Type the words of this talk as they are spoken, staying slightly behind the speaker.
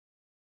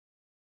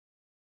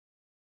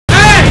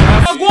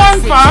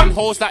on, fam?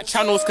 Hoes like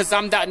channels, cause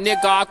I'm that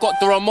nigga, I got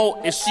the remote.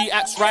 If she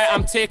acts right,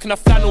 I'm taking her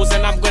flannels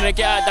and I'm gonna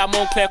get her that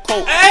Moncler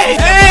coat.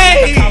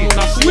 Hey!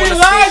 We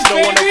live,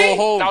 baby!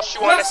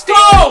 Let's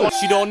go!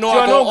 She don't know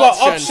I got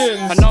options.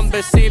 Her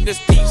number saved this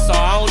pizza.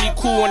 I only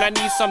cool when I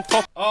need some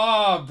top.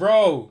 Ah,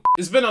 bro.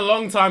 It's been a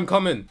long time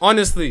coming.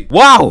 Honestly.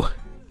 Wow.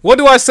 What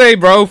do I say,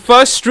 bro?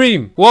 First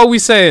stream. What are we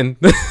saying?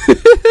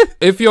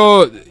 If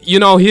you're, you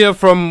know, here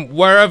from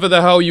wherever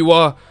the hell you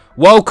are,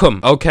 welcome,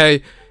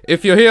 okay?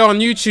 If you're here on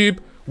YouTube,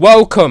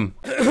 welcome.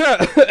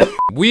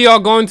 We are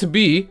going to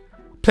be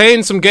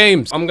playing some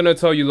games. I'm gonna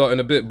tell you lot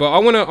in a bit, but I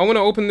wanna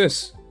open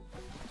this.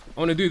 I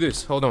wanna do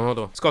this. Hold on.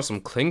 It's got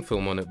some cling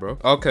film on it, bro.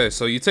 Okay,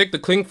 so you take the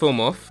cling film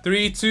off.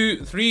 3,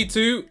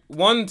 2,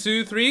 1,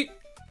 2, 3.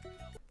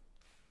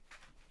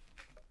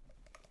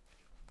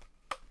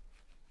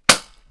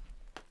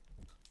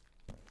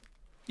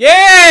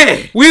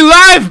 Yeah! We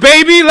live,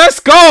 baby! Let's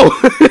go!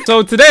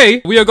 So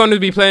today, we are going to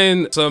be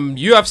playing some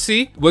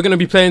UFC. We're going to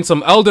be playing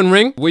some Elden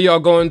Ring. We are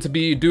going to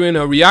be doing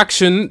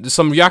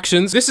some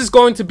reactions. This is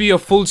going to be a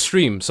full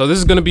stream. So this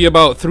is going to be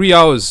about 3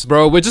 hours.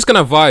 Bro, we're just going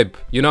to vibe.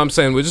 You know what I'm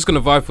saying? We're just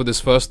going to vibe for this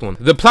first one.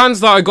 The plans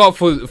that I got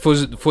for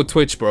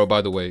Twitch, bro,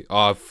 by the way,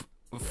 are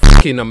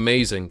fucking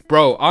amazing.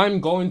 Bro,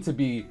 I'm going to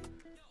be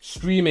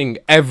streaming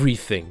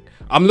everything.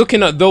 I'm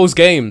looking at those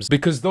games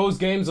because those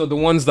games are the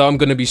ones that I'm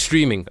going to be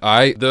streaming,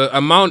 alright? The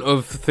amount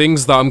of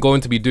things that I'm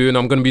going to be doing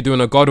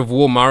a God of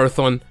War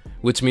marathon,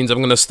 which means I'm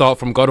going to start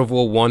from God of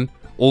War 1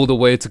 all the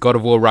way to God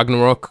of War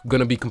Ragnarok. I'm going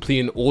to be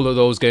completing all of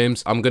those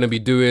games. I'm going to be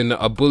doing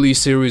a Bully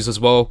series as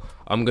well.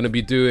 I'm going to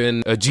be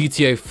doing a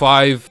GTA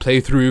 5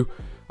 playthrough.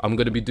 I'm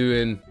going to be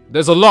doing...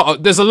 There's a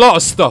lot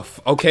of stuff,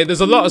 okay? There's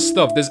a lot of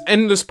stuff. There's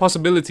endless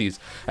possibilities.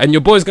 And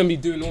your boy's going to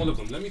be doing all of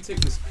them. Let me take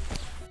this...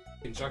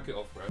 jacket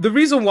off, bro. The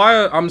reason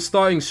why I'm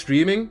starting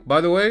streaming, by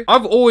the way,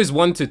 I've always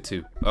wanted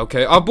to,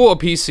 okay? I bought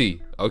a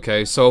PC,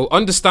 okay? So,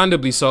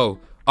 understandably so,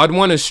 I'd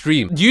want to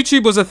stream.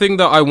 YouTube was a thing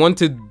that I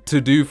wanted to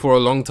do for a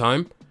long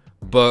time,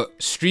 but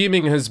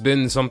streaming has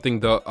been something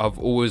that I've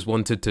always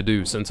wanted to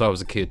do since I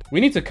was a kid. We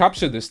need to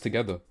capture this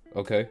together,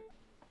 okay?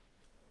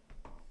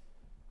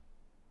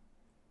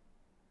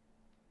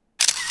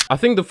 I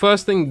think the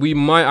first thing we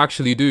might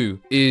actually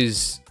do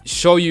is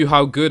show you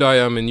how good I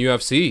am in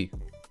UFC.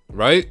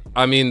 Right?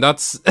 I mean,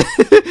 that's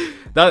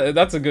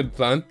that's a good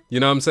plan. You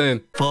know what I'm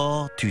saying?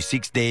 4 to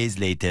 6 days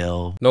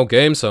later. No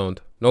game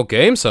sound. No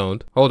game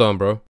sound? Hold on,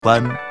 bro.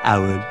 1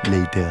 hour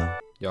later.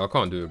 Yeah, I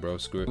can't do it, bro.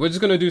 Screw it. We're just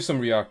gonna do some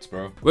reacts,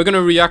 bro. We're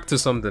gonna react to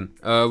something.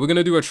 We're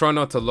gonna do a try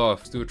not to laugh.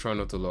 Let's do a try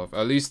not to laugh.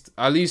 At least,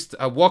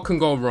 what can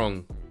go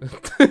wrong?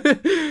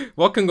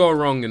 What can go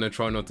wrong in a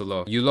try not to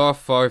laugh? You laugh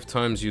 5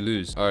 times, you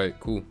lose. Alright,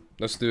 cool.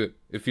 Let's do it.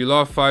 If you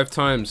laugh 5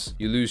 times,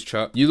 you lose,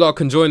 chat. You lot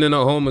can join in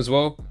at home as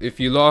well. If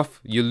you laugh,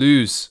 you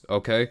lose,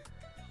 okay?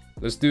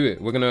 Let's do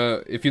it. We're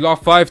gonna... If you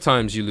laugh 5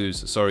 times, you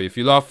lose. Sorry, if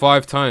you laugh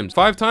 5 times.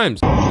 5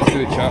 times. Let's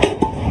do it, chat.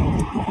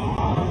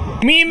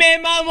 Mi me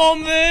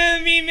mamon,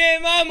 mi me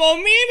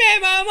mamon, mi me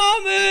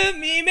mamon,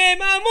 mi me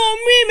mamon,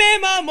 mi me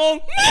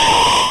mamon.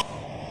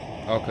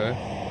 Okay.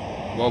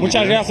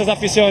 Muchas gracias,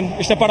 afición.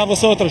 Esto es para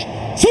vosotros.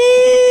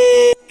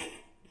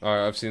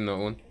 Alright, I've seen that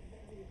one.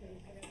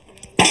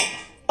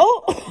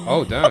 Oh!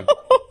 Oh, damn.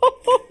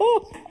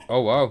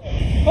 Oh, wow.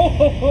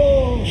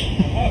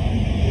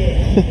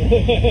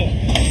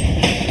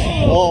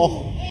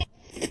 Oh.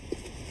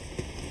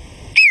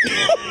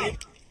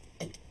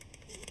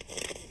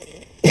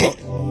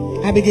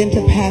 I began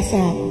to pass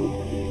out.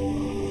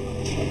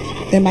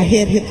 Then my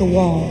head hit the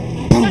wall.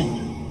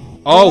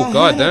 Oh,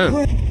 god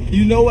damn.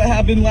 You know what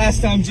happened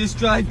last time. Just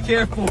drive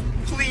careful,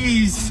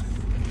 please.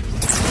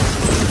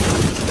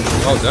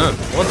 Oh, damn.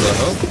 What the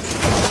hell?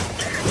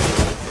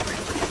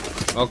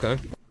 Okay.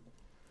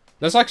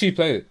 Let's actually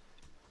play it.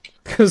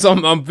 Because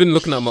I've been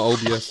looking at my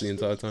OBS the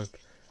entire time.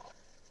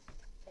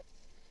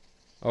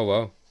 Oh,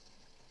 wow.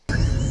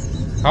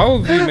 How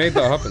have we made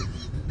that happen?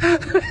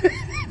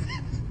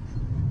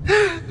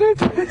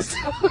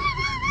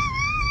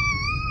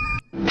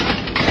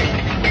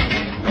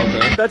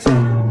 Okay. That's...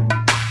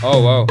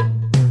 Oh, wow.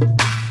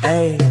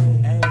 Hey.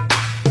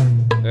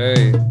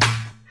 Hey.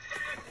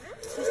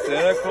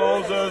 Santa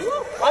Claus is...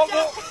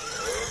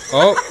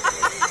 Oh.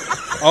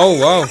 Oh,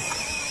 wow.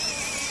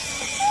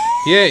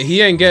 Yeah, he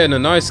ain't getting a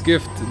nice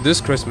gift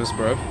this Christmas,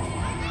 bro.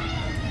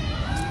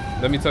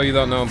 Let me tell you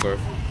that now, bro.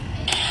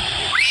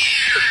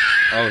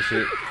 Oh,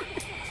 shit.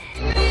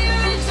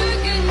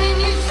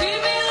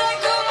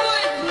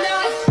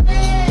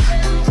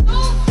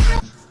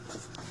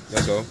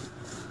 Let's go.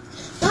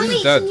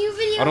 Who's that?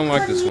 I don't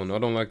like this one. I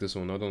don't like this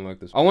one. I don't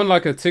like this one. I want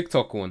like a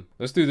TikTok one.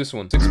 Let's do this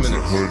one. 6 minutes.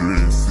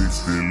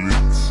 160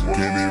 licks.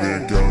 Can't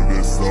even count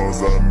the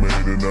songs I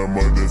made in a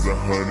month. There's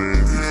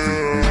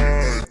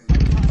 160.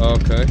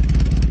 Okay.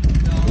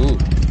 Ooh.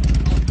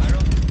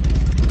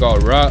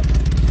 Got a rat.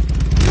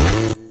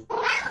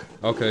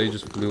 Okay, he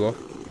just flew off.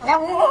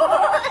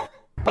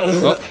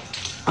 Oh.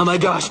 Oh my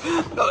gosh.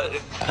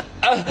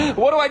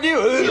 What do I do?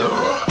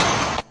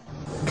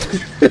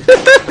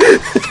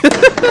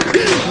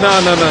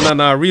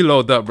 Nah.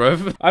 Reload that, bro.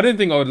 I didn't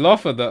think I would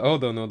laugh at that.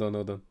 Hold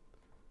on.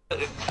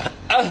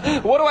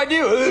 What do I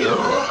do?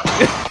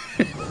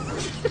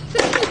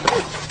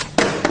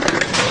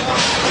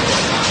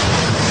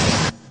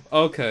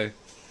 Okay.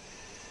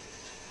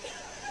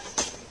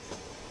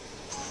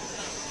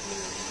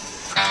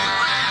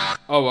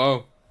 Oh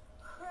wow.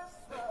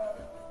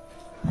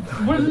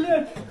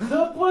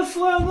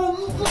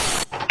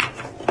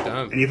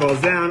 Damn. And he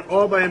falls down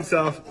all by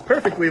himself,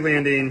 perfectly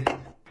landing.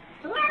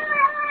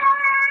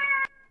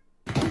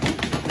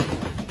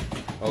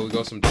 Oh, we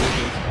got some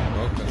chickens.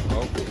 Okay.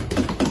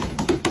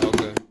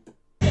 Okay.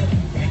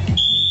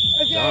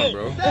 Damn,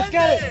 bro. Let's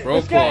get it. Bro,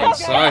 on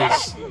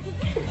size.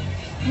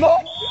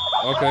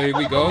 Okay, here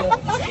we go.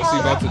 What's he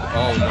about to? Oh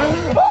no.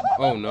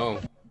 Oh no.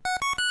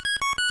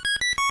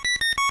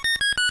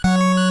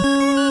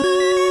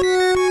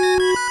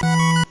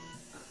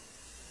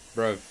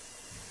 Bro.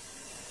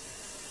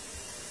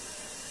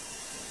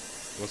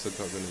 What's the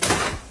company?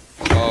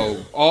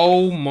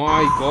 Oh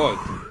my god.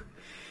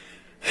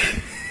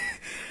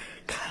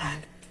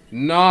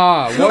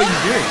 Nah, what are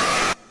you doing?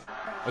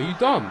 Are you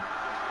dumb?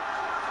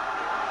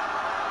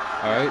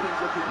 Alright, we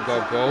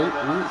got gold.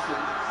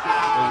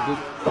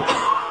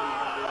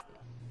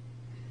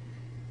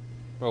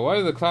 Bro, why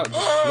are the clouds just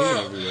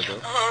flinging everywhere,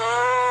 though? I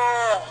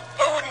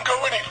wouldn't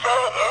go any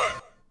further.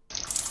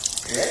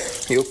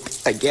 Yup,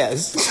 I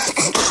guess.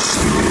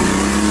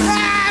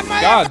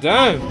 God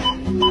damn!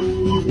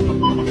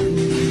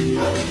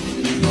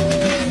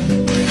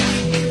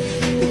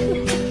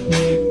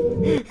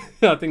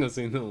 I think I've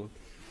seen that one.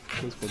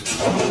 That's funny.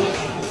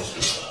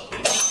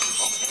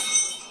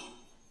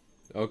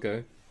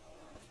 Okay.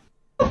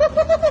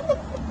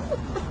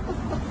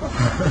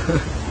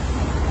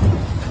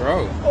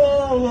 Bro.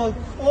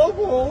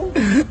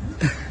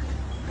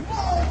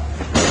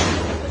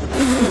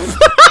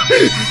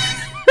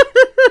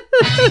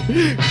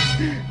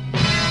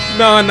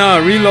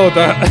 No, reload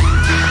that.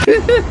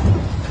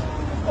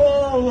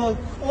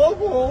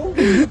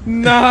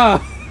 Nah.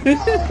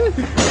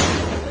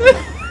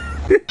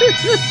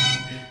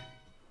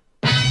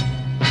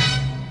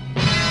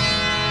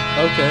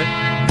 Okay.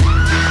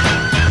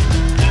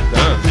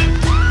 Damn.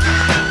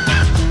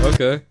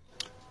 Okay.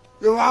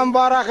 جمعة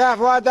مباركة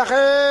فؤاد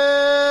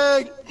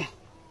أخي.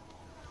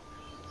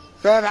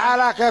 كيف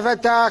حالك؟ كيف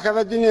أنت؟ كيف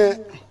الدنيا؟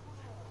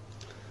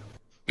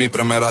 Mi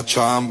primera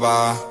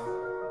chamba.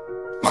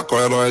 Me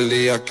acuerdo el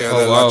día que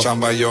de la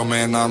chamba yo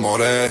me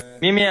enamoré.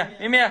 Mimia.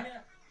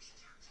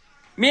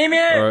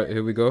 Alright,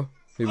 here we go.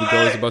 He's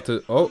about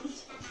to. Oh.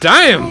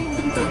 Damn!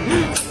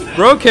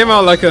 Bro came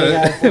out like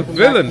a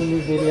villain.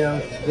 New video.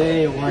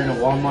 Today we're in a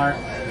Walmart.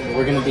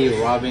 We're gonna be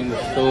robbing the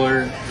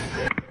store.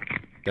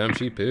 Damn,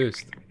 she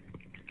pissed.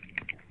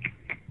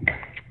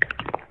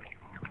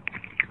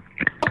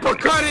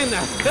 Uppercut in the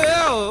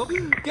hell!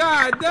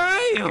 God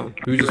damn!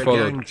 Who just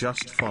followed? Gang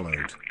just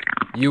followed.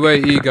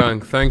 UAE gang,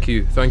 thank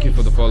you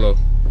for the follow.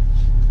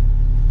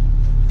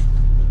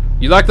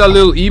 You like that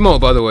little emote,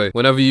 by the way,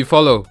 whenever you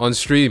follow on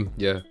stream.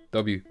 Yeah,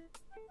 W.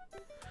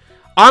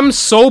 I'm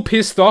so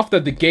pissed off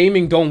that the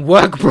gaming don't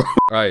work, bro.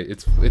 Alright,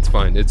 it's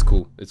fine, it's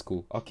cool.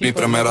 I'll keep Mi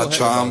primera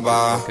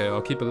chamba. Okay,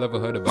 I'll keep a level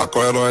head Me about it.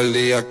 acuerdo el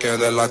día que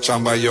de la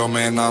chamba yo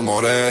me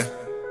enamoré.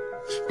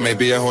 Mi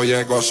viejo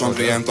llegó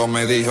sonriendo,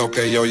 me dijo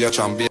que yo ya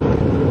chambié.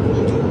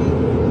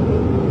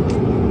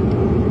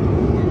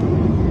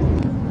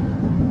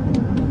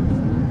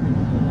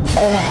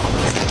 Alright.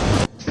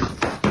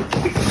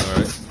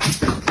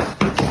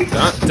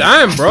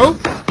 Damn, bro.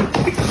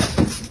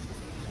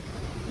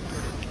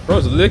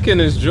 Bro's licking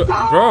his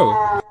bro.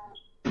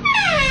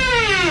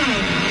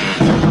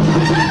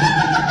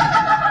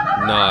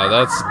 Nah,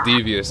 that's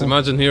devious.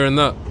 Imagine hearing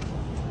that.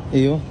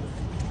 You?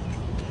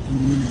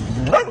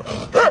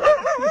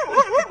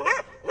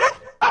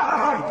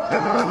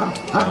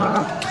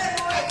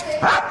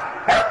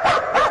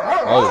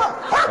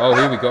 Oh,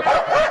 here we go.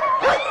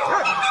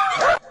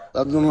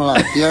 Tú no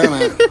las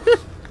tienes.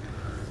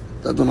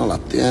 Tú no las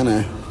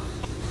tienes.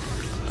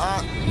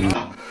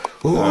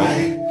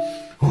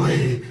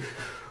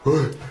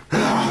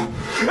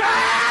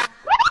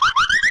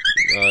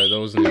 Alright, that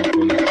wasn't even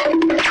funny.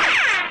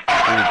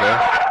 Here we go.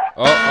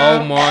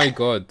 Oh my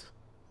god.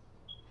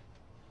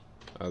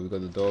 Alright, we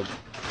got the dog.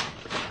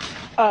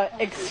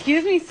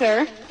 Excuse me,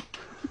 sir.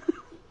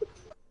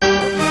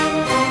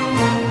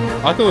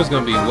 I thought it was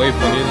gonna be way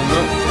funnier than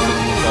that.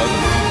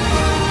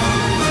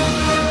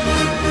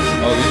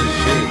 Oh, this is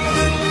shit.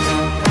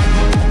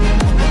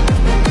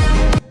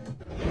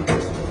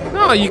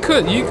 No, you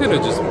could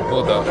have just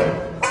pulled that.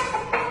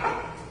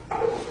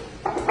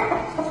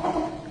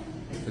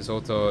 His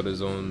hotel had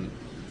his own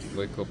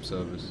wake up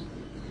service.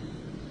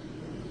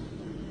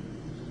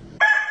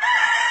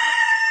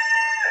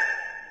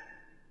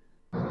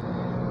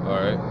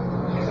 Alright.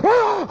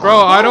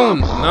 Bro, I don't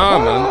nah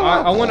man.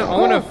 I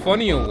want a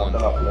funnier one.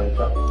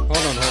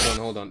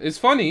 Hold on. It's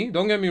funny,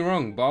 don't get me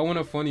wrong, but I want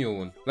a funnier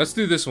one. Let's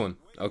do this one,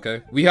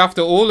 okay? We have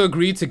to all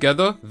agree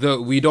together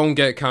that we don't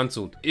get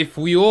cancelled. If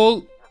we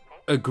all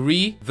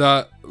agree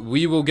that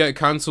we will get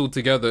cancelled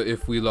together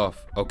if we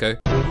laugh, okay?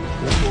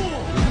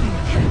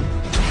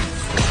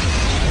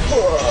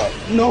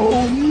 No.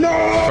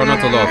 Try not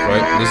to laugh,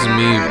 right? This is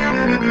me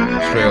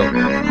straight up.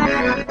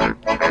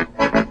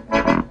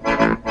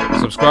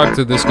 Subscribe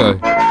to this guy.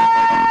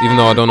 Even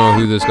though I don't know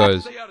who this guy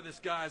is.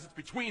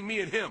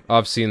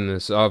 I've seen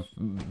this.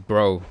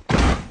 Bro.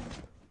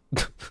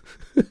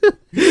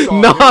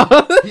 Nah.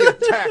 He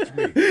attacked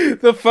me.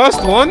 The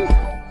first one?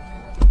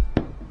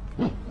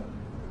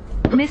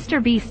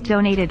 Mr. Beast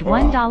donated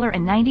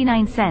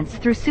 $1.99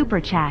 through Super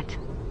Chat.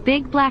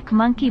 Big Black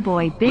Monkey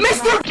Boy, Big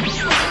Black...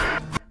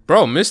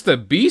 Bro, Mr.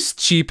 Beast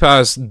cheap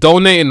ass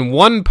donating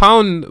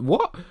 £1.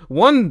 What?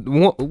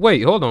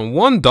 Wait, hold on.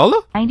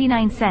 $1?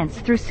 99 cents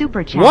through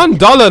Super Chat.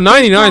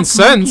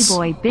 $1.99.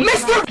 Boy, Big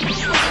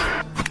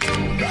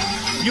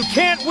You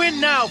can't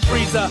win now,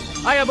 Frieza.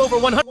 I have over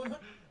 100.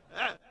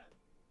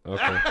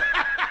 Okay.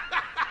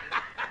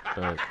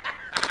 Alright.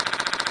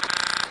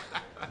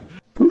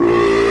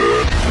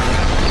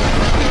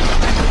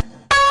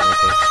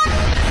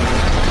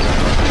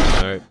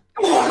 Alright.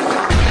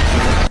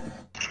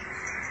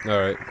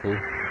 Alright, cool.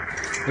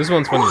 This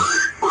one's funny.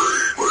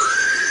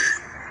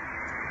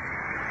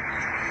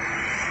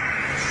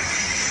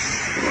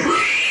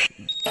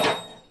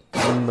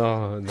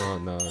 No.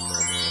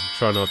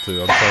 Try not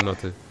to. I'm trying not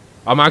to.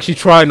 I'm actually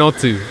trying not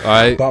to,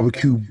 alright?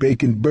 Barbecue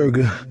bacon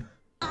burger.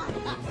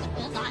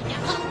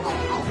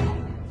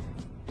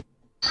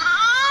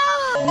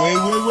 Wait.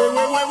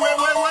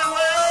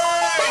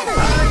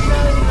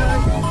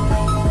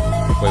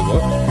 Wait,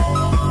 what?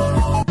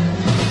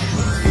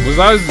 Was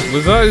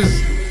that his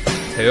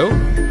tail?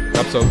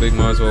 That's so big,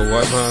 might as well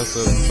wipe my ass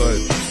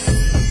outside.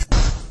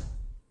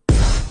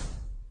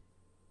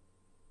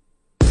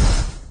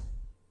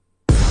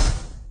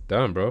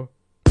 Damn, bro.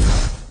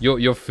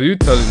 Your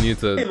food telling you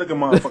to. Hey, look at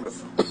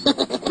motherfuckers.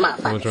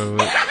 I'm trying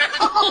to wait.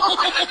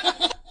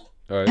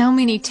 Alright. How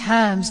many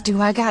times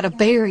do I gotta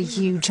bury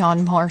you,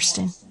 John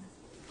Marston?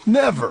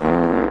 Never.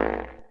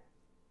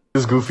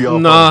 This goofy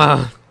off.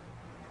 Nah.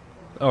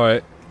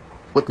 Alright.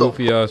 What the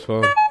goofy ass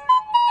phone?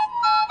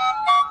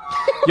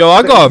 Yo,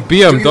 I got a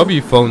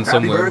BMW phone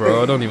somewhere,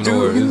 bro. I don't even know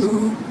where it is.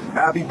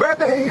 Happy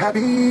birthday,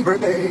 happy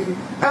birthday,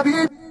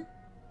 happy.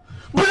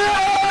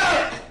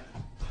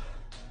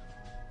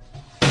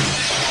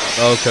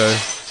 Okay.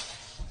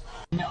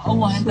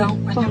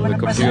 The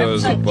computer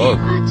is a bug.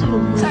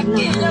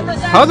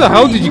 How the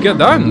hell did you get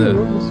that in there?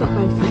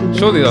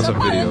 Surely that's a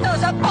video.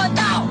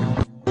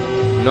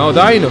 No,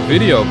 that ain't a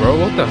video, bro.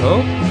 What the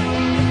hell?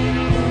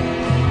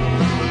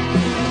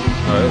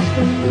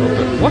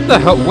 Alright. What the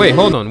hell? Wait,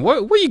 hold on.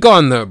 What you got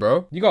in there,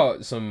 bro? You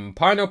got some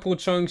pineapple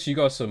chunks, you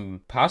got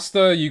some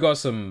pasta, you got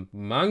some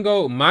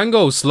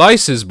mango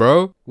slices,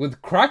 bro.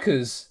 With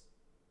crackers.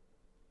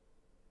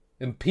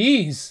 And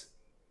peas.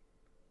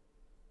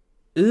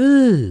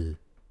 Ugh.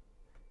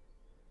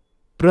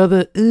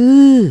 Brother,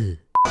 ugh.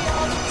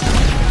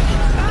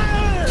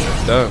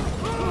 Damn.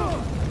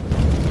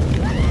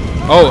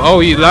 Oh,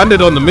 he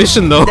landed on the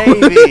mission though.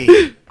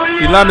 He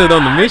landed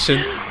on the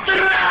mission.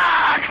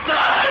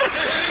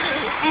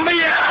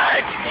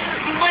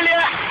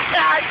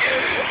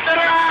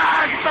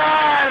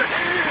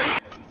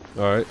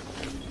 Alright.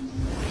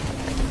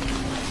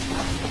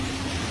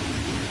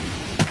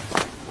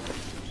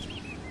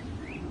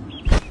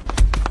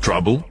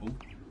 Trouble?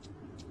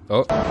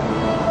 Oh.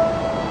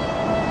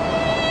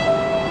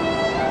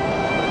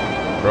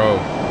 Bro.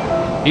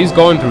 He's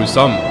going through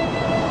some.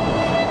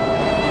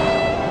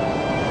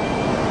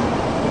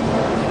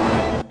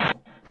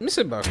 Let me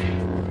sit back.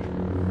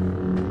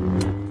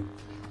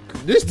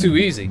 This is too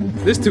easy.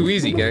 This is too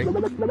easy, gang.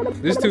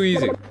 This is too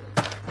easy.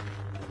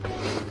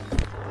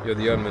 You're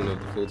the admin of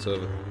the full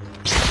server.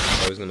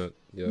 I was gonna...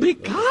 Yeah.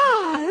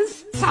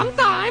 Because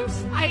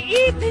sometimes I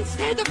eat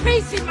instead of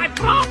facing my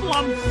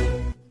problems.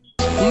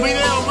 Bro,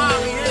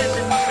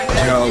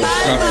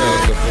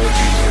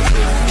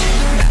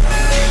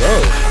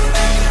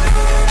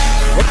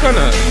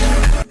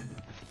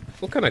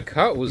 what kind of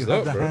cat was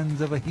that, bro? The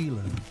hands of a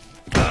healer.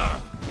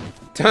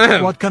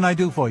 Damn. What can I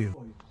do for you?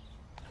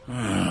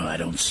 I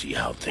don't see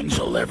how things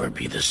will ever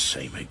be the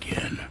same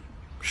again,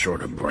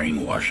 short of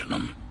brainwashing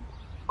them.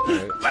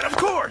 But of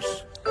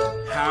course,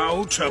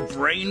 how to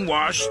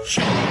brainwash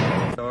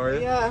children.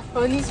 Sorry. Yeah,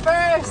 funnies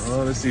first.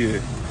 Oh, let's see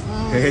it.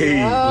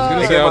 Hey. I was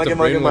gonna say how to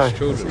brainwash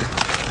children.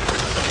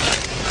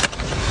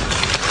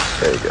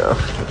 There you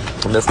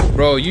go.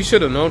 Bro, you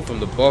should have known from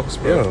the box,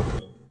 bro.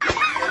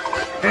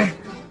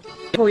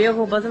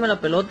 Viejo, pásame la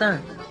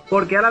pelota.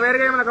 ¿Por qué a la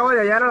verga? Ya me la acabo de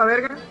hallar a la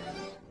verga.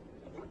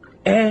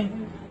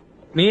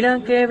 Mira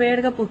qué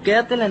verga, pues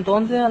quédatela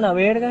entonces a la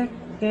verga.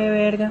 Qué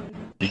verga.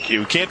 We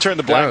can't turn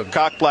the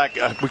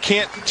we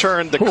can't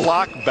turn the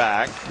clock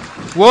back.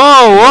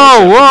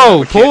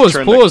 Whoa! Pause.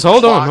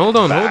 Hold on.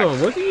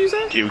 What did you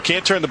say? We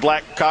can't turn the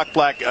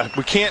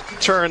we can't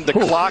turn the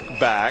clock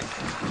back.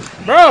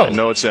 Bro! I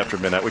know it's after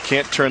midnight. We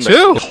can't turn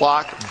the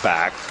clock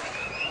back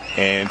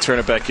and turn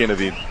it back into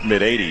the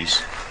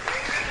mid-'80s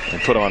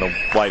and put on a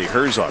Whitey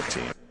Herzog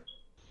team.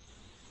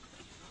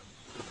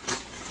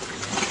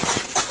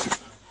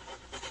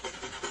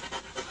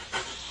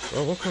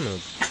 Bro, what kind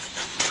of...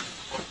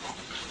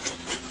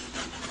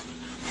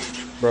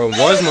 Bro,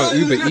 why is my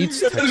Uber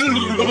Eats texting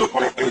me, bro?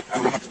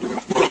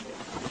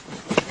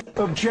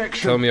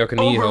 Objection. Tell me I can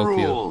eat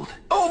healthier.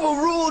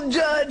 Overruled,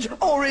 Judge,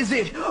 or is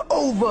it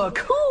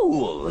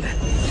overcooled?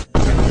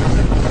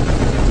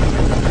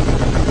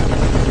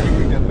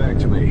 Get back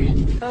to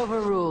me.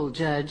 Overruled,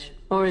 Judge,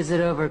 or is it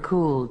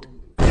overcooled?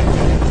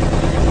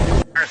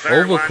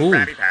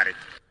 Overcooled.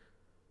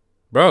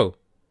 Bro.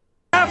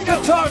 Have to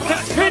talk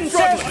to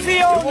Princess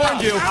Fiona!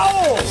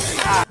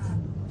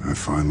 I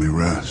finally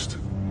rest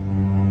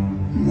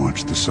and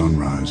watch the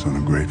sunrise on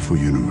a grateful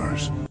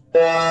universe.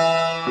 Bro,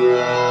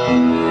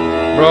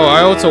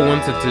 I also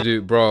wanted to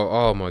do, bro,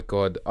 oh my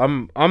god.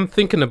 I'm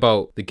thinking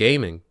about the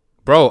gaming.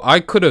 Bro, I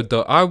could have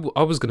done, I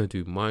was gonna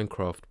do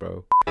Minecraft,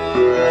 bro.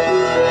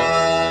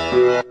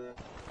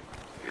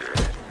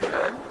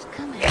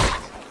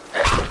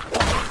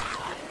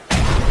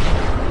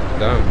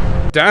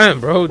 Damn,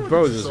 bro,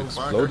 just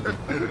exploded.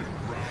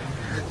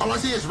 All I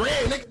see is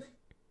red, nigga.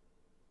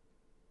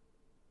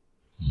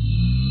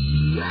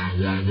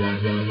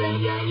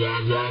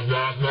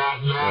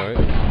 Alright.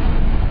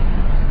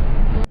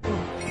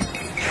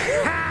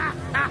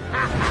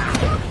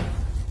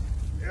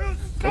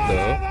 What the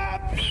hell?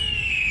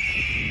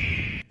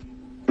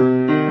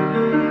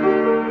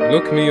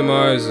 Look me in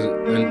my eyes,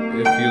 and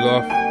if you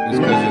laugh, it's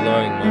because you're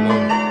lying, my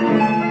mom.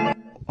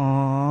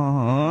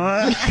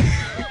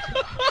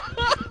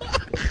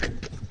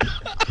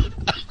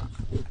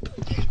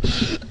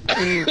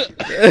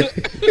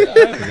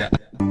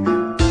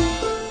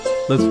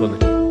 That's funny.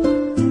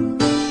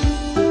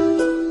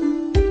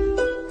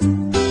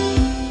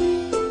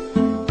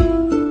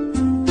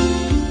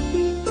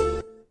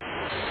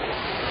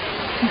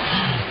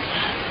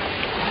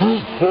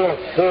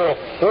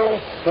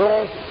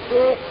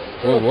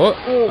 Whoa, what?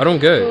 I don't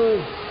get it.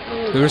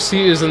 The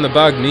receipt is in the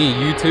bag, me,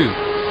 you too.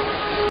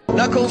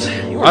 Knuckles,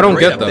 you I don't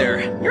great get up them. there.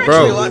 You're Bro.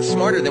 actually a lot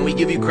smarter than we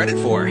give you credit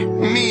for.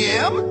 Me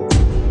am?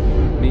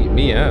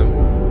 Me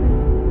am.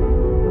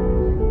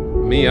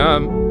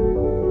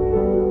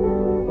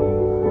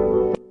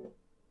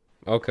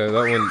 Okay, that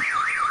went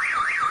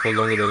for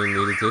longer than it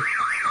needed to.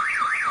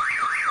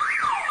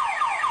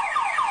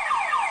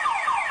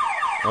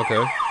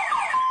 Okay.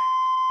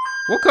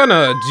 What kind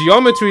of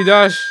geometry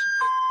dash?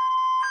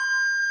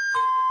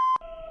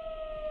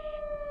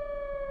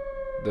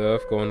 The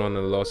Earth going on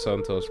in Los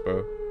Santos,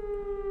 bro.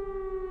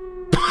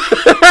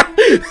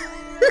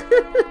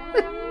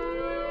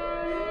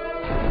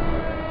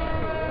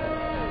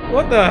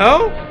 What the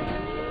hell?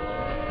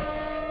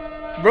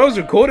 Bro's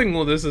recording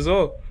all this as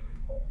well.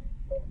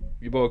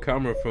 You bought a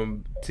camera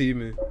from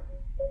Temu.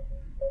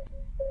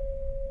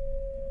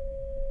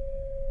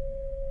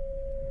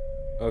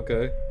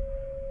 Okay.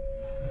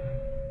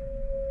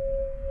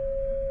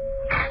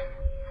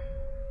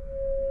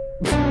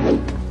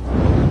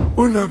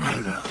 Una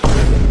bala.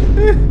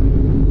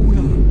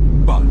 Una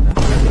bala.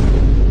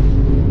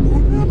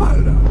 Una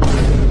bala.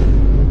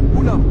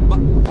 Una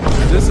bala.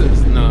 This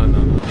is no.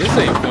 This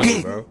ain't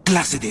funny, bro.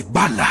 Clase de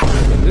bala.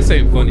 This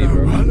ain't funny,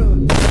 bro.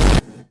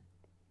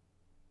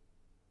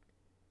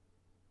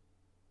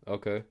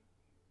 Okay.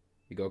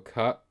 You go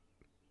cut.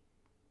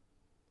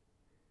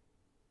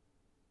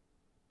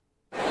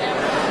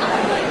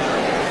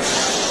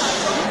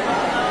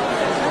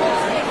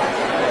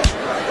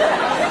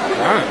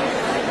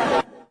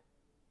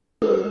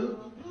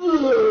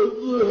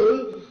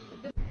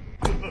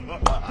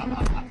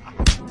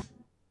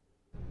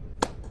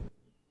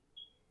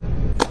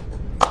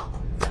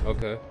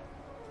 Okay.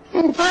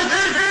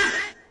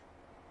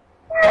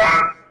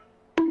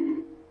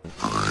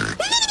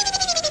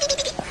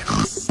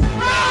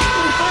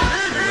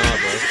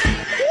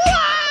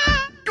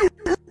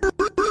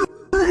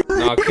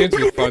 Nah, kids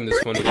would find this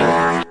funny.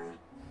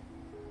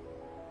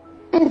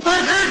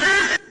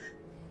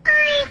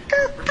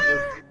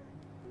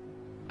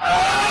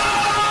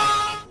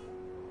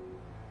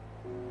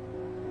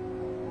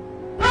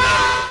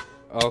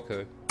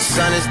 Okay.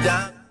 Sun is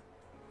down.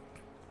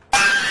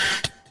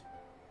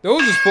 They're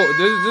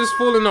just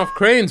falling off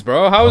cranes,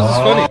 bro. How is this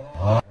funny?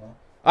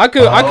 I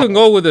could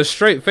go with a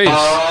straight face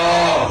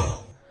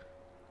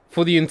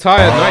for the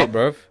entire night,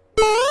 bro.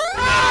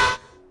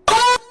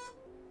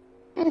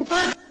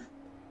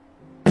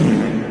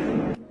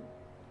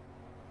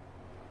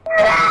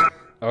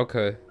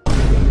 Okay.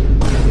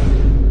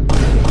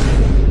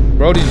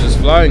 Brody's just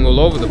flying all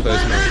over the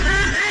place, man.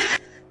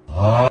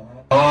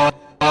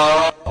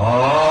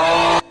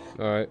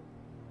 Alright.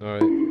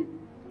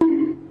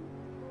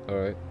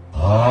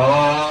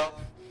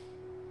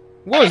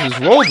 What is this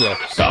Roblox?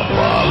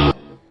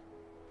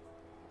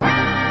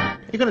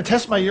 You gonna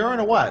test my urine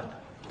or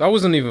what? That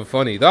wasn't even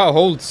funny. That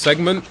whole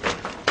segment,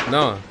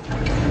 nah.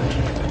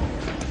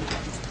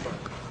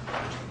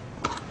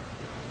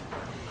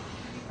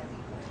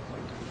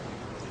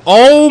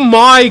 Oh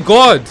my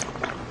god!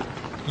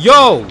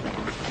 Yo,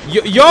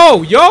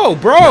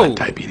 bro!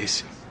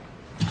 Diabetes.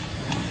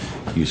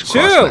 Use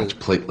Chill. cross-match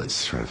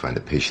platelets to try to find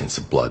a patient's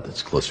blood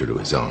that's closer to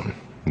his own.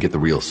 And get the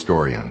real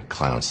story on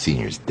Clown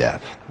Senior's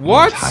death.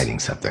 What? He's hiding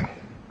something.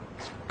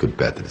 Good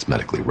bet that it's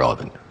medically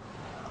relevant.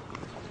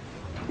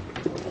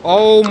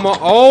 Oh my,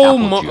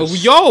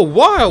 yo,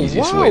 wow, he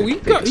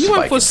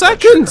went for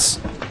seconds.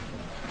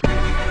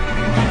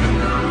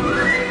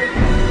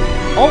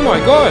 Oh my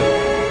god.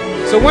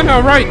 So when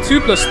I write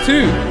 2 plus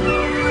 2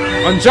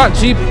 on chat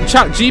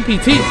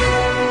GPT,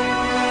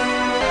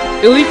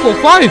 it'll equal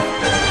 5.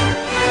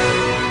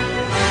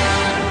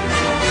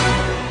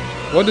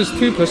 What does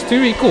 2 plus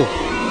 2 equal?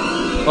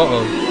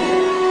 Uh-oh.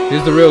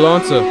 Here's the real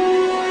answer.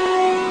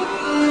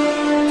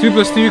 2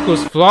 plus 2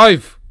 equals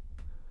 5.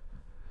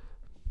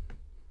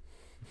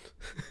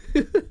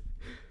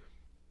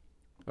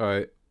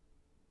 Alright.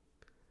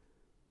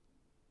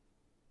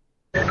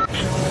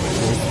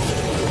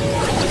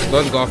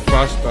 Blood got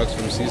flashbacks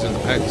from season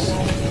X. Season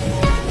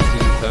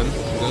 10.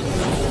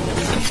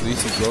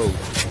 Lisa Grove.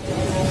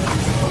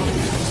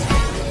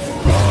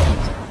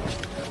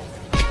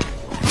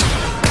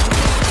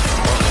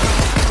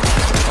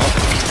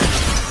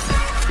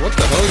 What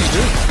the hell are you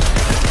doing?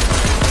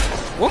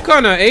 What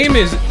kind of aim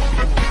is...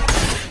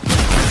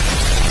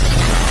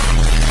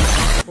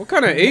 What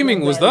kind of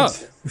aiming was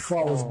that?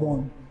 Before I was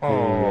born.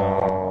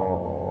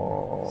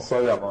 Oh,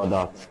 sorry about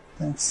that.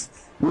 Thanks.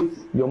 Wait,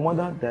 your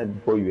mother died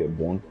before you were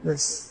born?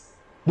 Yes.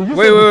 Did you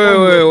Wait,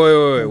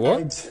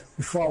 what?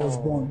 Before I was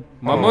born.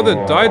 My mother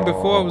died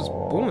before I was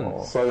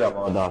born. Sorry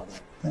about that.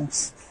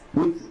 Thanks.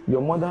 Wait,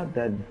 your mother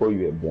died before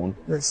you were born?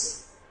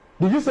 Yes.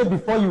 Did you say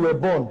before you were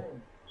born?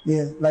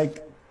 Yeah,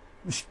 like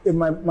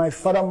my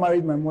father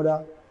married my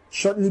mother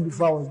shortly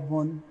before I was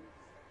born.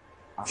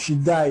 She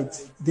died.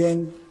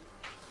 Then,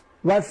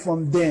 right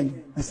from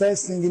then, I started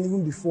singing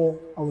even before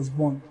I was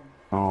born.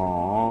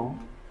 Oh.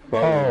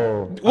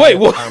 Wait,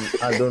 what?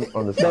 I don't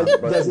understand.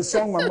 There's a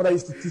song my mother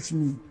used to teach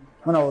me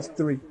when I was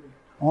 3.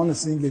 I want to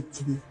sing it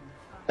today.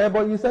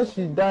 But you said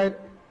she died.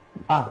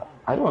 I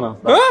don't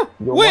understand. Huh?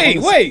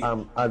 Wait.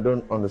 I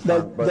don't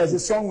understand. There's a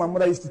song my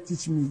mother used to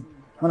teach me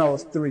when I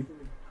was 3.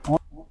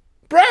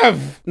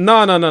 Bruv! No.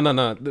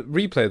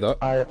 Replay that.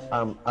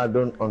 I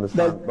don't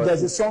understand.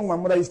 There's a song my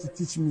mother used to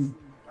teach me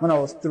when I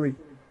was 3.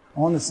 I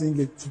want to sing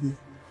it today.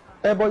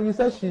 But you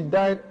said she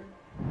died.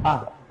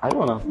 I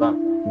don't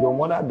understand. Your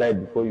mother died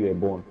before you were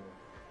born.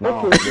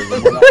 No,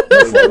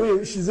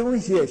 okay. She's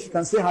even here. She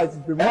can say hi to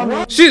people.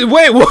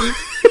 Wait, what?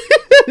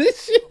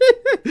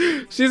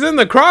 She's in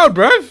the crowd,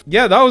 bruv.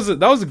 Yeah, that was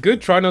a good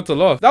try not to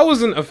laugh. That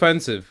wasn't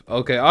offensive.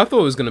 Okay, I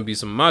thought it was gonna be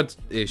some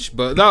mad-ish,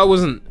 but that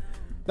wasn't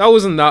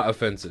that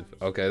offensive.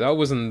 Okay, that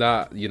wasn't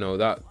that, you know,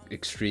 that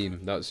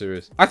extreme, that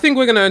serious. I think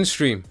we're gonna end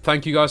stream.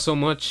 Thank you guys so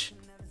much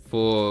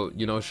for,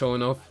 you know,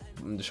 showing up,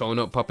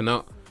 popping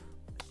out.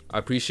 I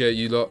appreciate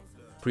you lot.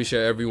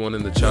 Appreciate everyone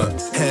in the chat.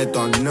 Hair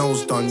done,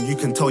 nails done, you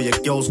can tell your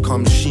girls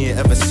come. She ain't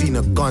ever seen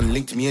a gun,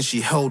 linked me and she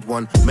held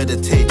one.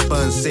 Meditate,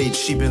 burn sage,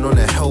 she been on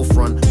a health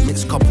run.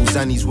 Mixed couple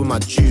zannies with my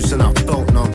juice and I felt numb.